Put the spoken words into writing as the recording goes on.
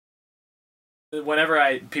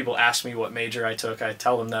Whenever people ask me what major I took, I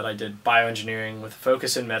tell them that I did bioengineering with a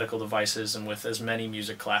focus in medical devices and with as many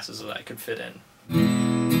music classes as I could fit in.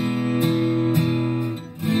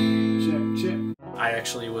 I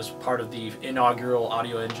actually was part of the inaugural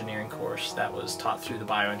audio engineering course that was taught through the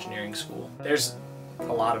bioengineering school. There's a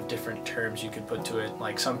lot of different terms you could put to it.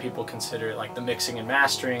 Like, some people consider it like the mixing and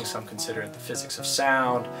mastering, some consider it the physics of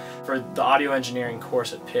sound. For the audio engineering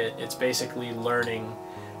course at Pitt, it's basically learning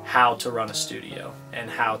how to run a studio and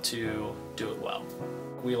how to do it well.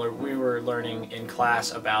 We were learning in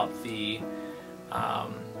class about the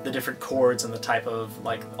different chords and the type of,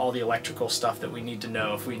 like, all the electrical stuff that we need to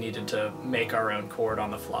know if we needed to make our own chord on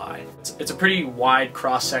the fly. It's a pretty wide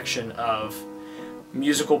cross-section of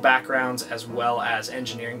musical backgrounds as well as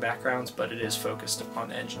engineering backgrounds, but it is focused on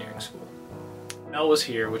the engineering school. Mel was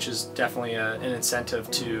here, which is definitely an incentive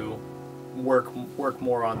to work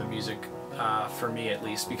more on the music, for me at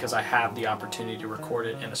least, because I have the opportunity to record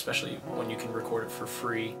it, and especially when you can record it for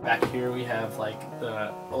free. Back here we have like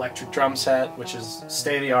the electric drum set, which is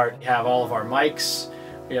state-of-the-art. We have all of our mics,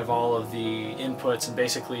 we have all of the inputs, and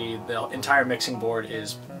basically the entire mixing board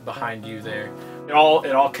is behind you there. It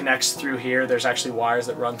all connects through here. There's actually wires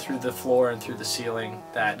that run through the floor and through the ceiling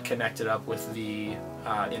that connect it up with the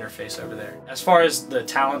interface over there. As far as the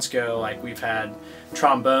talents go, like, we've had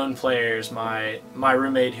trombone players. My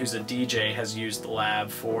roommate, who's a DJ, has used the lab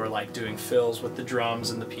for, like, doing fills with the drums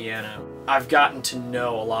and the piano. I've gotten to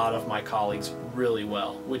know a lot of my colleagues really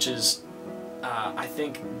well, which is I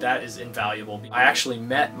think that is invaluable. I actually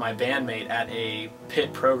met my bandmate at a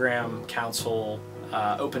Pitt Program Council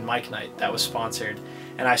open mic night that was sponsored,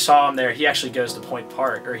 and I saw him there. He actually goes to Point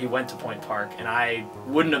Park, or he went to Point Park, and I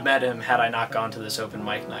wouldn't have met him had I not gone to this open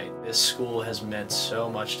mic night. This school has meant so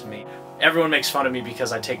much to me. Everyone makes fun of me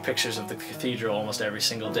because I take pictures of the cathedral almost every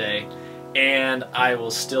single day, and I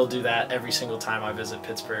will still do that every single time I visit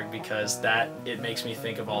Pittsburgh, because it makes me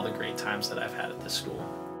think of all the great times that I've had at this school.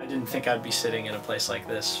 I didn't think I'd be sitting in a place like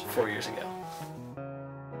this 4 years ago.